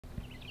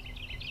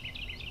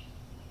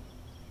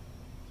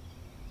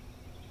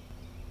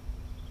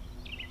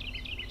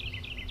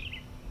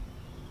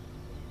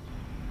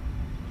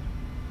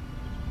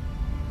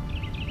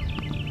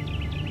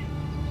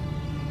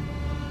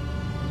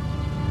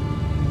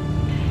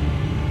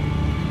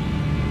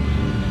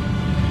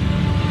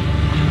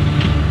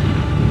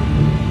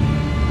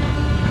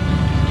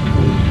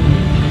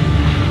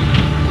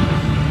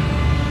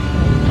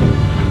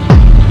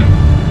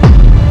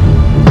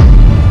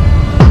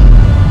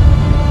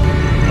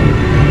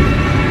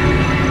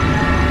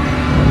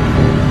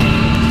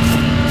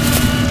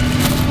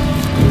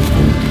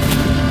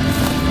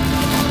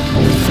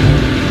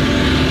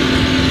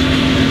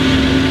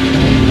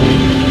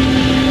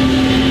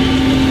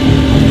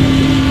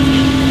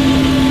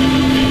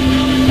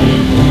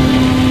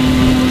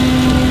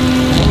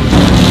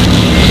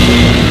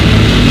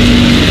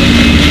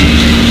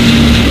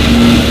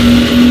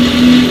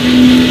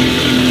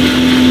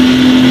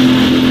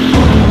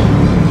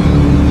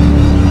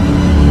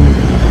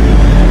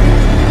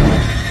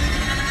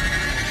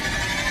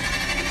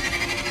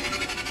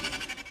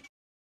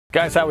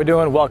Guys, how we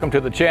doing? Welcome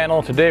to the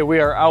channel. Today we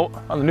are out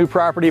on the new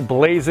property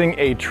blazing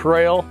a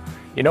trail.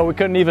 You know, we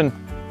couldn't even,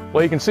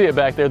 well, you can see it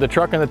back there, the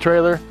truck and the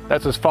trailer,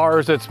 that's as far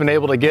as it's been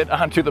able to get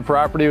onto the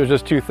property. It was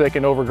just too thick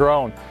and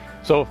overgrown.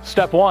 So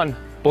step one,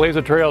 blaze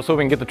a trail so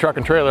we can get the truck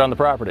and trailer on the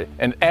property.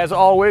 And as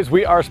always,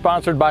 we are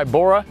sponsored by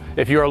Bora.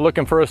 If you are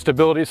looking for a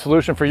stability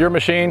solution for your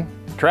machine,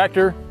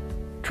 tractor,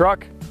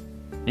 truck,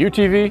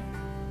 UTV,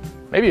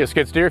 maybe a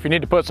skid steer if you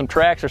need to put some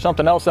tracks or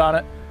something else on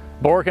it,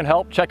 Bora can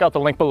help. Check out the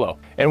link below.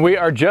 And we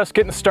are just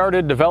getting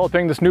started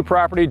developing this new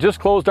property. Just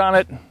closed on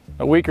it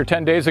a week or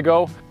 10 days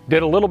ago.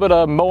 Did a little bit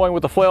of mowing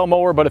with the flail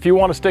mower, but if you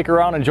want to stick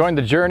around and join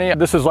the journey,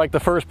 this is like the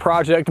first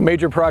project,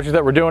 major project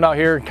that we're doing out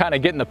here, kind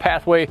of getting the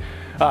pathway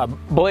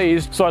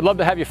blazed. So I'd love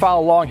to have you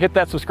follow along. Hit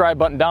that subscribe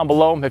button down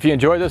below. If you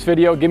enjoyed this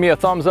video, give me a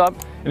thumbs up.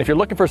 And if you're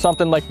looking for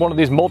something like one of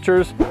these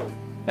mulchers,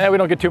 we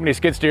don't get too many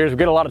skid steers. We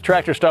get a lot of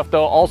tractor stuff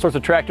though, all sorts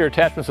of tractor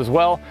attachments as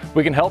well.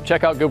 We can help.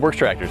 Check out Good Works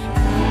Tractors.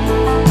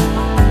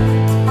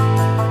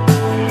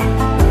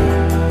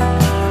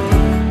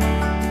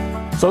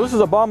 So this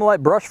is a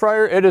Baumalight brush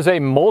fryer. It is a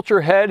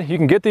mulcher head. You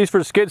can get these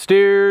for skid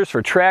steers,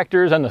 for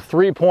tractors, and the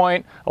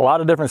 3-point, a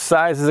lot of different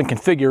sizes and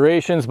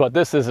configurations, but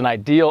this is an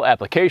ideal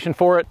application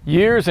for it.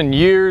 Years and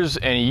years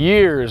and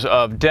years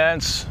of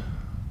dense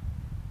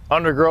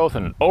undergrowth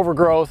and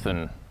overgrowth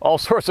and all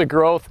sorts of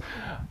growth.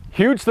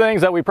 Huge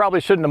things that we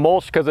probably shouldn't have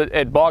mulched because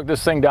it bogged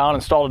this thing down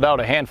and stalled it out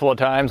a handful of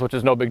times, which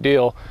is no big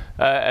deal.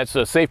 It's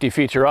a safety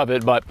feature of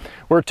it, but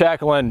we're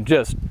tackling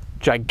just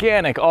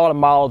gigantic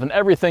autumn olive and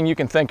everything you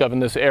can think of in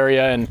this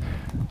area, and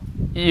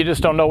you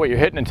just don't know what you're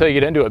hitting until you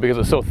get into it because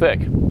it's so thick.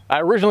 I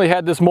originally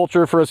had this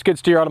mulcher for a skid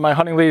steer out of my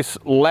hunting lease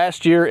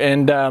last year,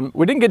 and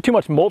we didn't get too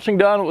much mulching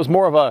done. It was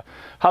more of a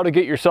how to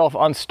get yourself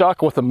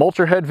unstuck with the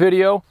mulcher head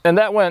video, and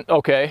that went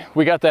okay.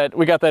 We got that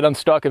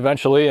unstuck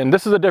eventually, and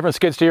this is a different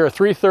skid steer, a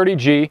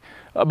 330G,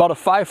 about a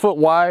 5 foot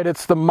wide.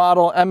 It's the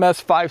model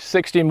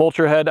MS560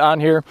 mulcher head on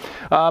here.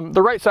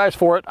 The right size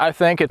for it, I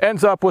think. It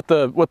ends up with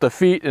the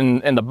feet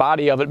and the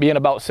body of it being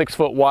about 6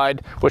 foot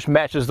wide, which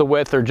matches the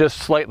width, or just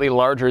slightly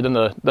larger than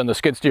the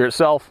skid steer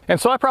itself. And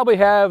so I probably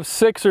have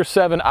 6 or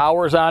 7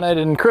 hours on it,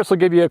 and Chris will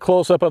give you a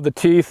close-up of the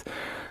teeth.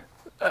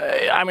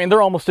 I mean,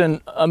 they're almost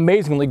in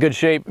amazingly good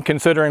shape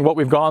considering what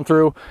we've gone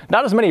through.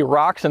 Not as many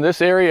rocks in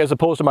this area as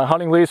opposed to my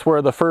hunting lease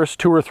where the first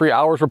 2 or 3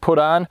 hours were put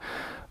on.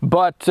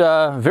 But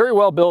very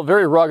well built,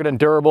 very rugged and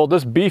durable.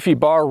 This beefy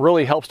bar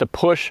really helps to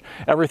push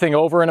everything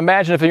over. And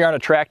imagine if you're on a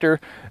tractor,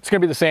 it's gonna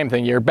be the same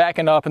thing. You're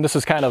backing up and this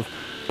is kind of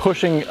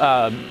pushing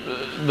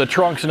the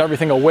trunks and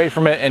everything away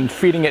from it and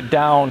feeding it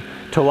down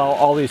to allow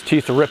all these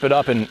teeth to rip it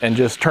up and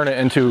just turn it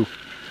into,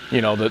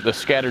 you know, the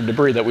scattered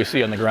debris that we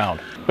see on the ground.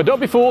 But don't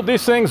be fooled,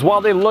 these things,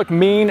 while they look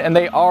mean and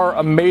they are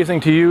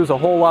amazing to use, a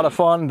whole lot of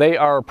fun, they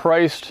are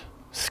priced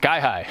sky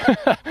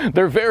high.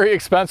 They're very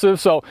expensive.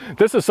 So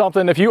this is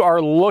something, if you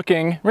are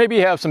looking, maybe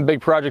you have some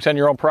big projects on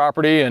your own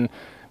property and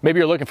maybe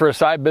you're looking for a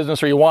side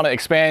business or you want to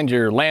expand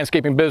your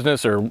landscaping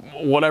business or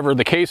whatever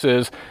the case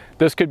is,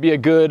 this could be a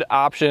good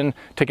option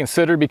to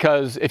consider,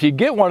 because if you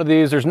get one of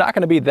these, there's not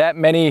going to be that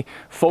many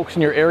folks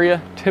in your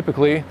area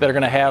typically that are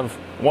going to have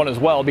one as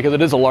well, because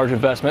it is a large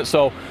investment.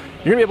 So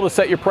you're going to be able to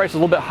set your price a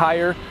little bit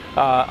higher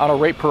on a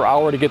rate per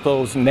hour to get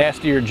those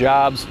nastier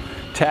jobs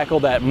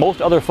tackled that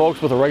most other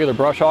folks with a regular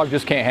brush hog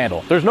just can't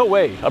handle. There's no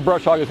way a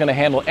brush hog is going to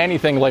handle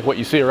anything like what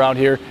you see around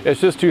here.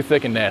 It's just too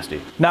thick and nasty.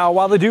 Now,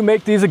 while they do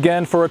make these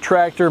again for a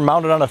tractor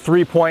mounted on a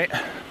 3-point,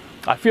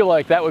 I feel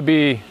like that would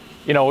be,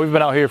 you know, we've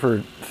been out here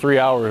for 3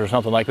 hours or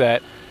something like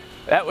that.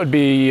 That would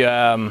be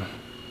not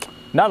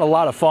a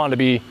lot of fun to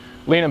be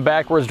leaning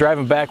backwards,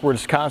 driving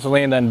backwards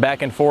constantly, and then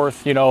back and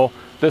forth, you know,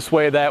 this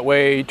way, that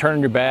way,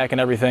 turning your back and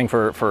everything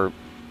for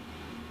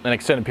an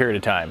extended period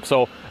of time.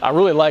 So I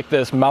really like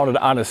this mounted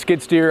on a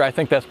skid steer. I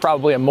think that's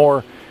probably a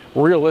more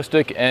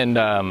realistic and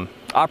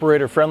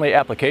operator-friendly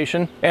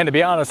application. And to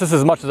be honest, this is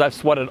as much as I've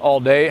sweated all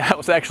day. I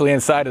was actually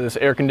inside of this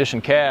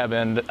air-conditioned cab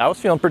and I was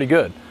feeling pretty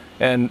good.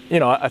 And you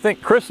know, I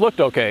think Chris looked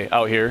okay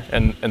out here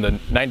in the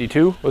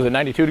 92, was it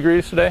 92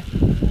 degrees today?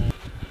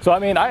 So I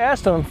mean, I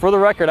asked him, for the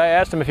record, I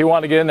asked him if he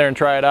wanted to get in there and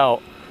try it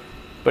out,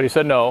 but he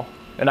said no.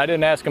 And I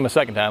didn't ask him a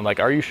second time, like,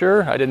 are you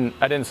sure? I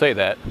didn't say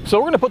that. So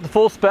we're gonna put the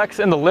full specs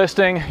in the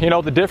listing. You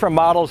know, the different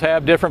models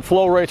have different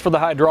flow rates for the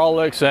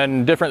hydraulics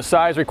and different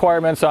size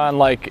requirements on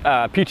like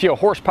PTO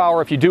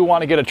horsepower. If you do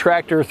wanna get a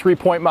tractor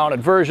 3-point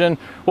mounted version,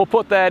 we'll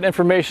put that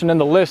information in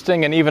the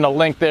listing and even a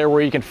link there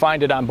where you can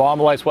find it on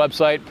Baumalight's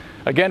website.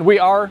 Again, we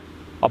are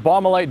a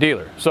Baumalight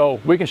dealer, so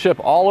we can ship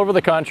all over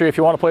the country. If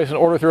you wanna place an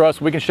order through us,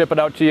 we can ship it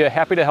out to you.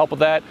 Happy to help with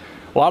that.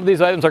 A lot of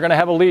these items are going to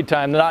have a lead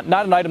time, not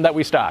an item that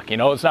we stock. You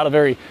know, it's not a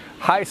very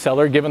high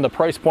seller given the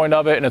price point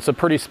of it, and it's a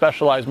pretty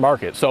specialized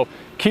market. So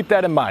keep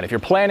that in mind. If you're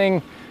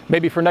planning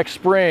maybe for next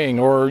spring,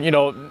 or, you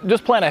know,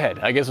 just plan ahead,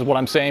 I guess is what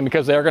I'm saying,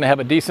 because they're going to have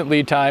a decent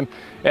lead time.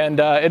 And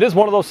it is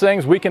one of those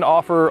things we can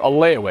offer a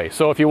layaway.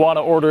 So if you want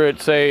to order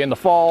it, say in the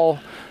fall,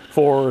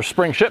 for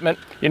spring shipment,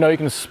 you know, you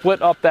can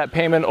split up that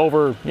payment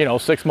over, you know,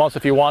 6 months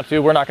if you want to.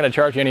 We're not going to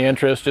charge you any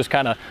interest, just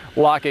kind of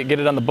lock it, get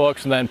it on the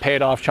books, and then pay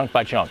it off chunk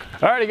by chunk.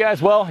 Alrighty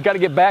guys, well, got to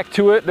get back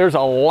to it. There's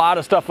a lot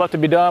of stuff left to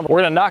be done.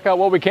 We're going to knock out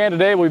what we can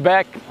today. We'll be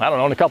back, I don't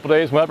know, in a couple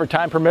days, whenever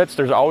time permits.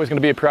 There's always going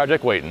to be a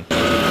project waiting.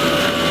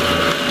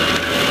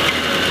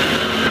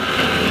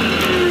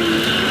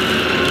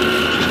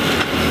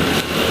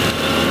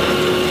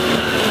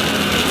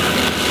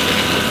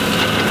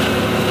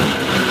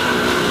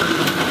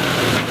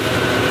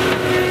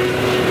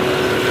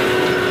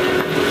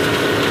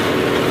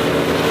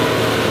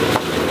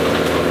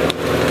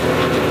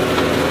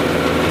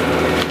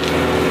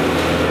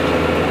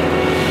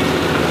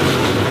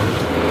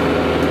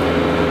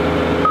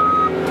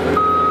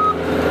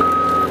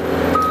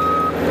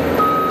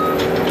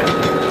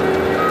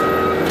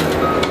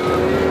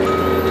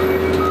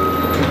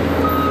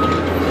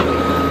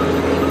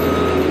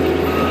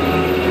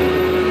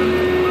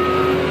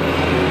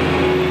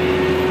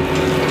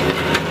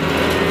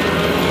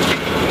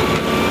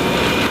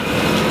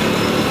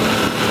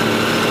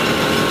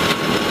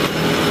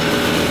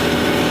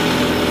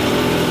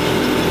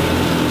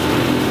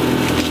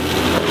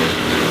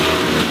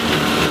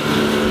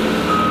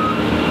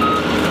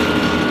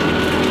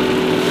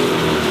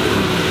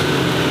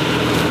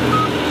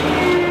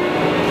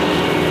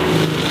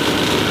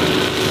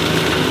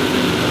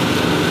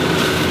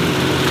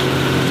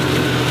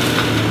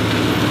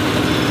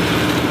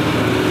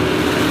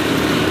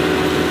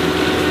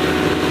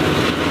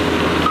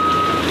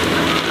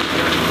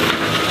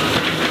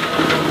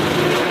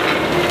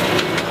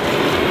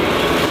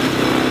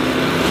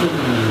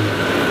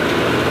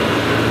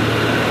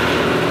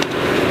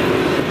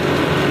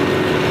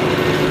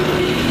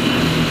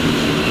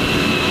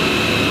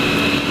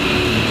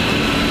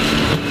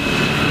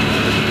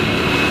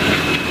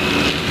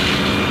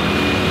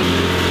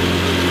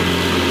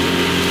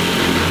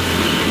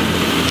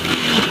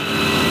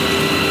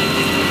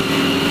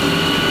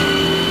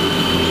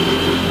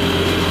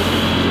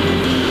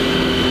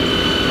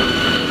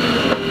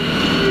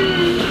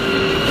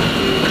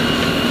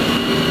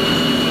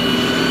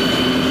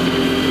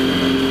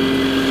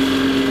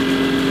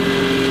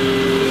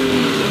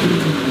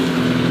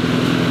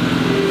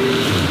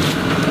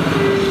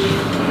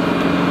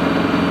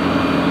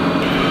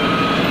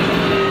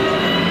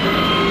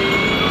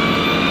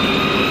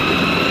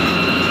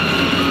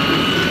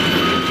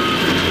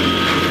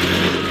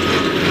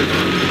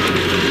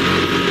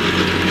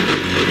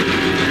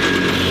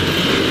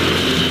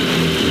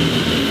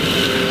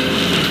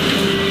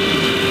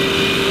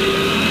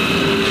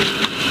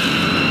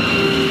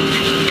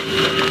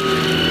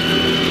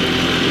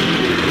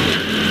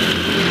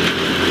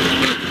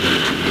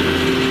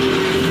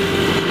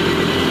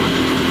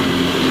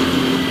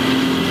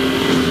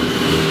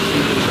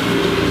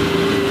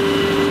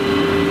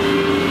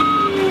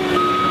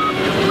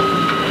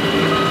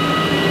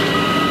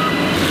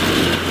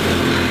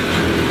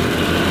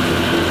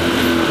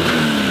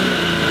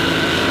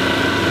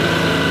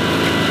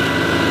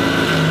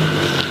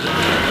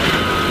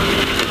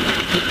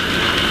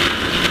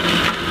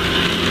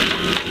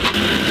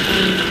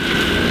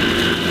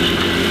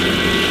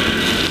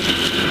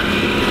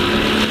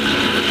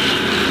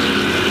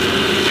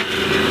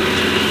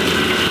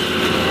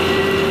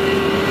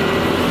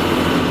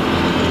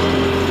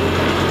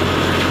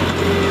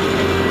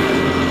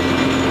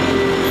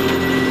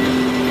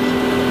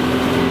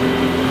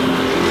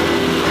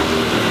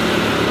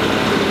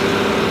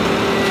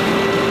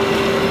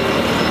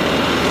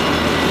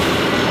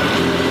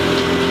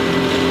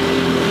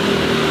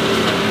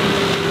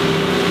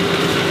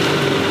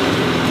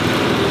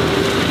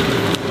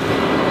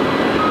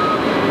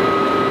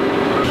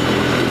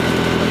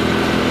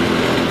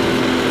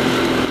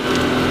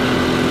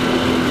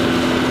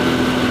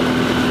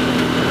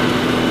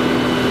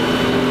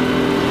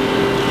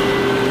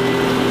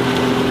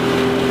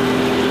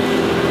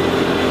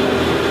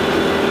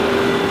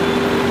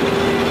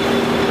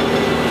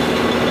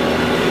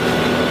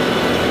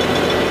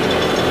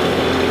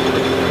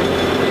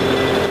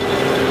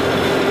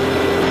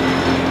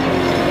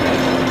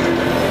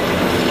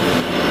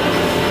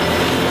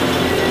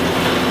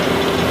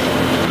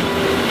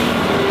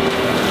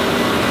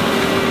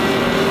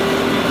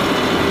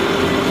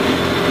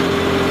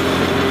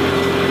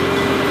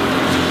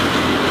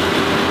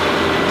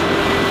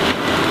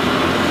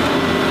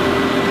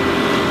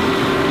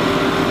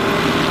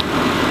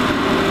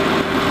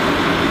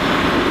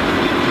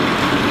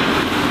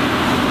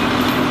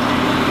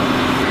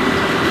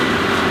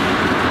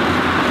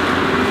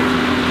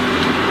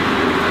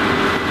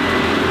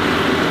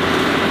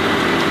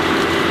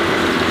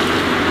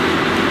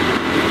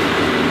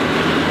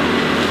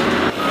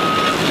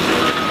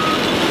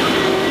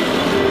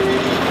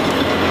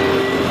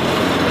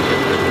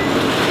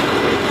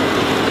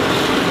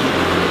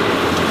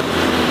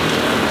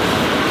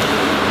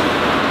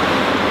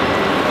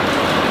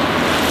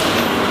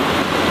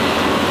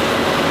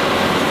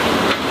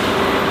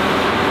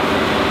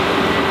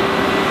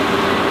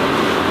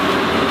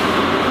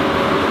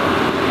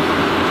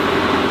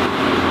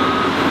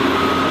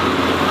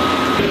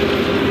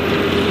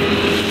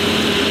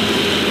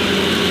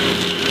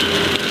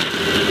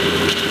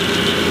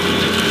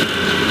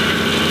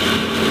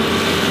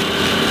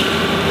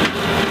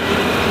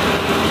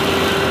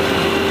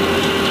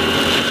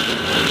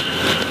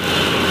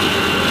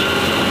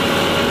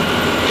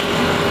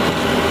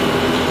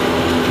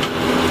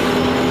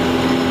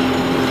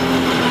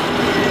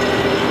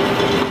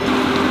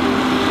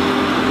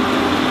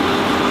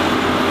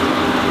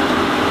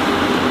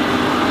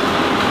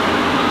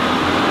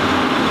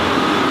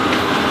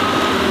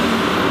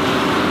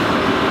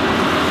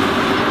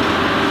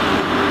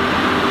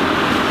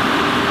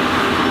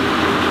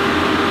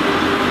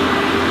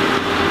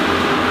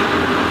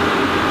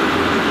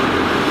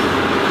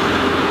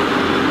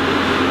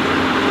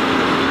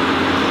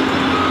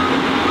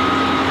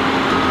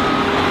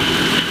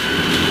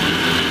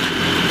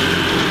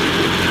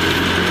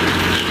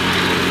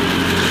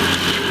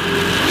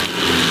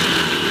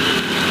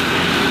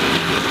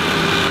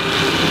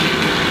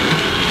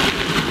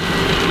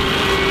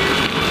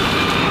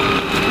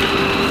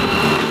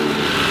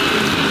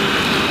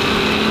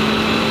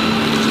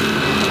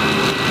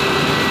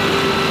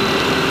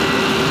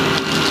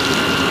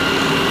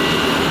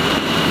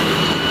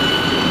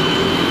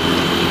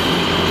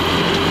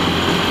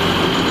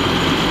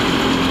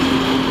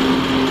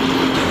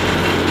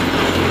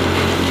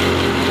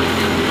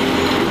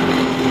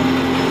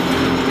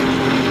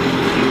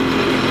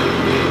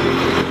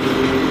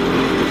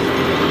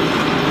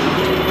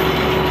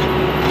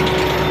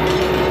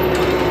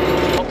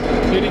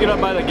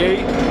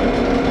 gate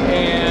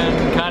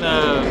and kind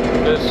of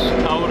this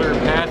outer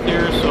path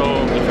here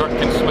so the truck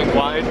can swing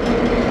wide.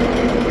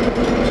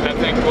 I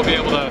think we'll be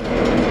able to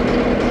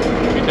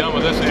be done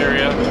with this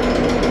area,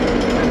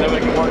 and then we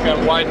can work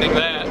on widening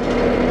that.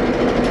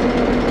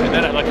 And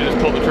then I'd like to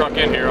just pull the truck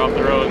in here off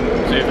the road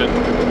and see if it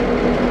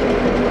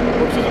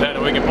works as that,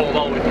 and we can pull it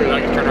all the way through. And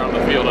I can turn around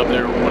the field up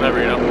there whenever,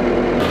 you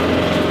know.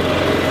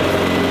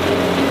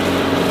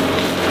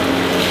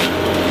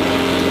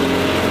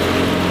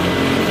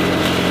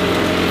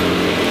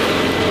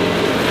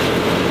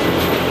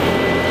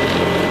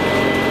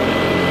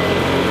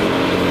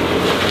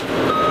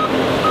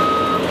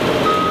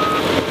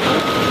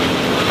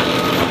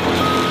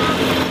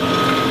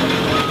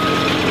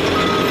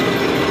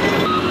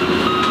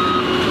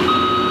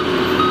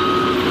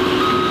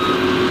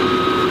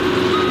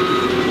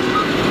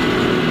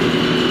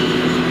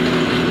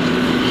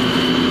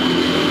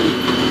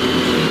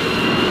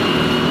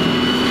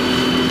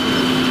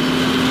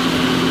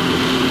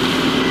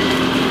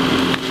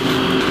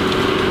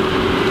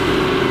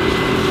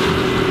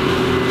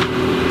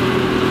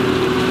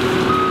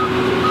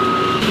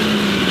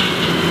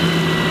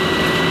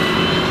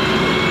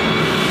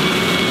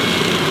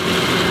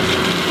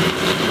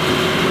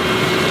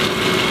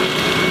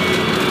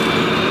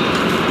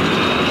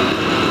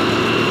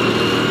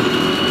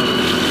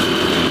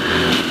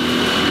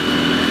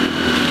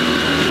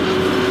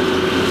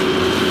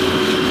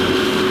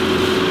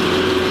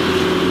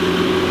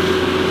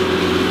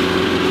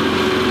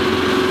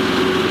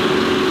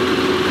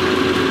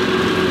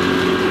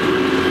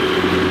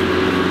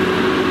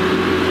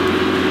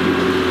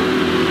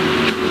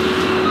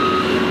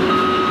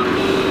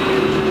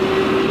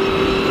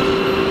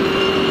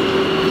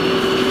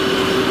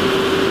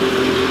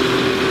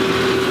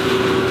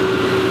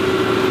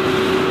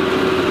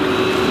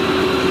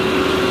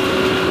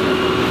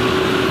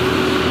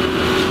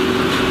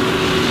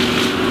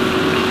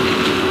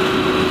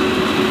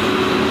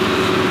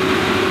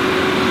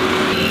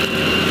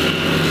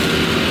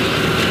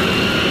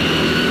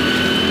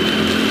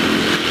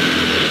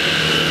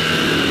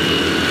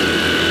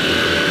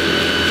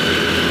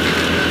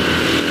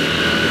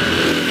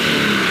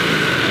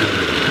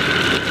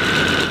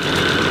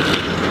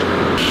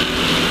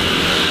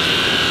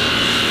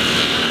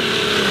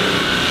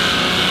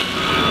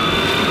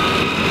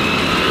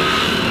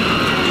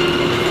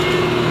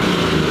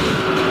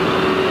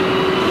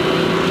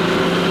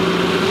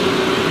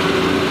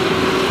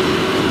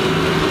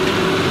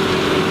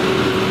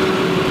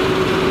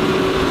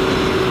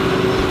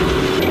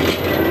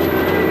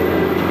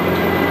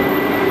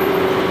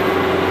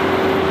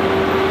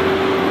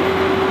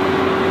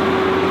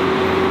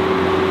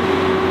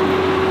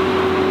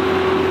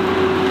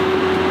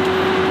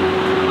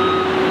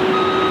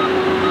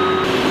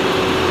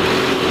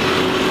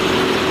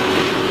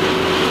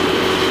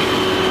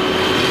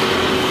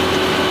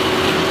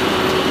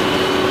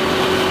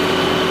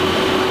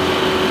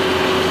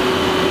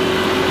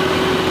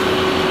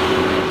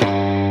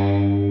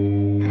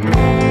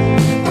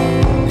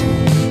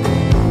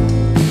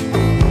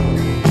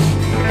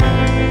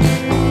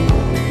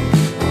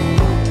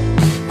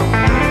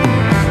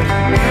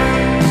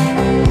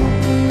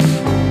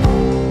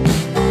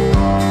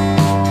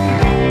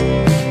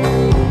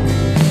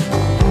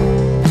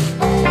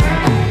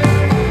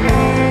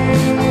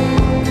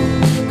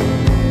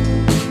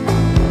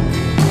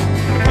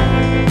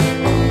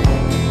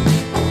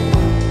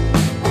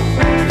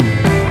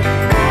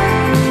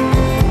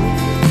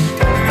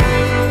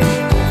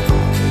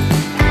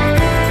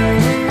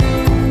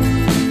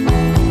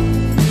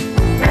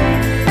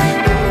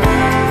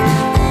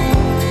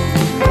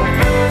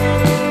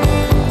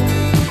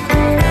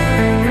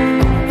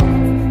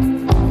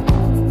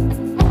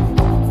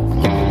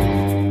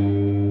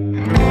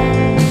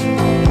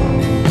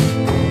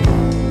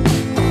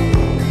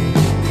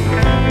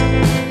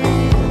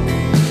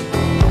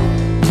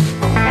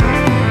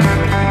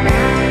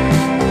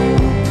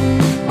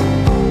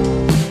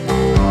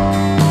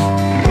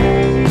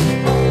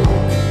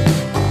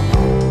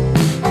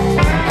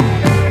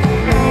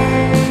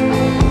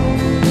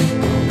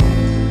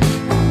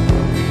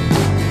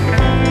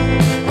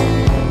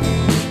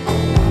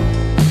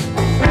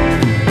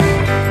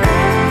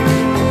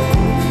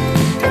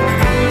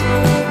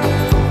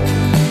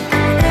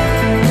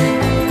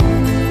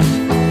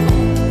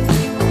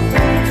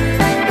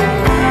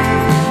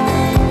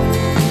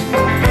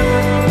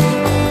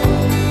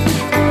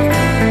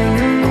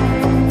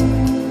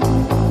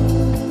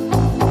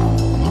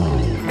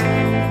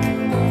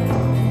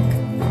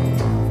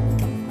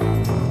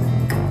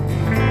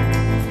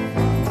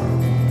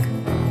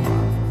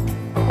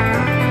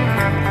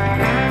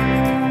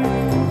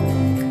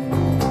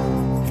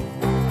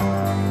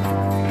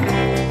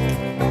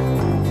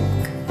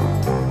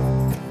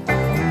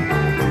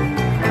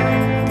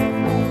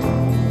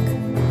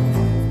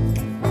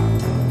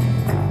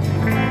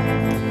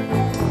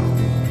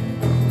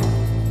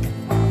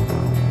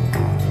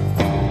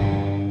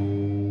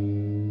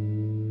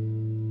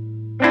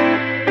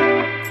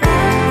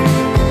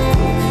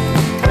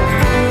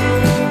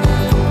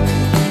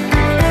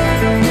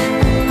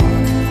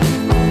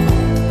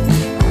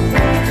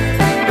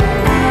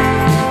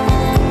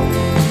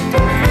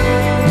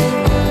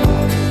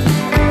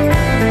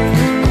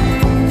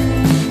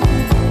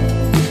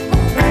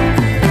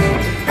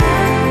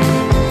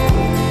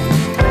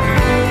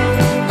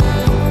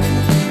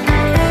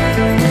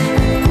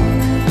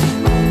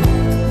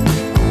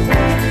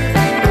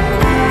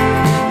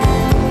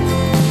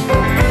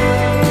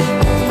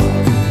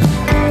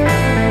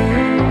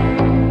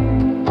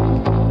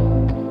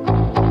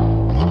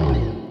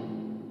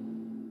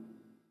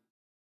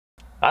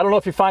 I don't know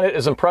if you find it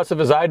as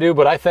impressive as I do,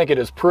 but I think it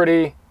is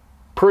pretty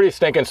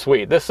stinking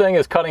sweet. This thing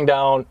is cutting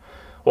down,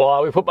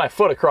 well, we put my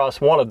foot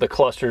across one of the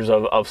clusters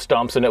of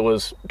stumps, and it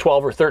was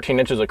 12 or 13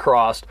 inches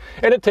across,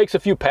 and it takes a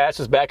few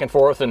passes back and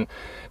forth, and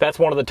that's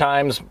one of the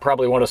times,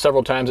 probably one of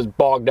several times it's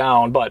bogged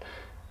down. But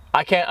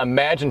I can't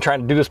imagine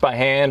trying to do this by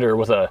hand or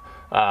with a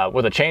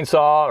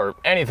chainsaw or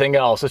anything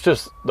else. It's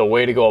just the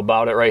way to go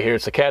about it right here.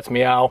 It's the cat's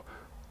meow.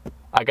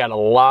 I got a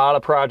lot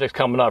of projects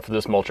coming up for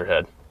this mulcher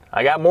head.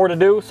 I got more to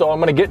do, so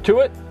I'm gonna get to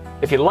it.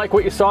 If you like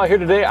what you saw here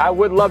today, I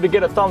would love to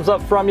get a thumbs up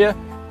from you.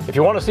 If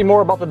you want to see more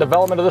about the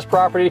development of this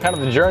property, kind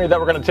of the journey that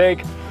we're gonna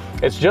take,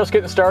 it's just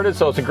getting started,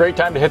 so it's a great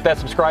time to hit that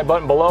subscribe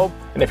button below.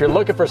 And if you're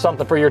looking for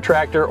something for your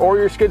tractor or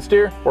your skid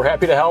steer, we're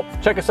happy to help.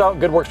 Check us out,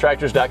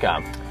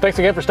 goodworkstractors.com. Thanks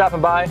again for stopping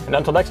by, and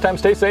until next time,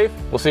 stay safe.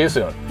 We'll see you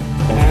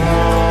soon.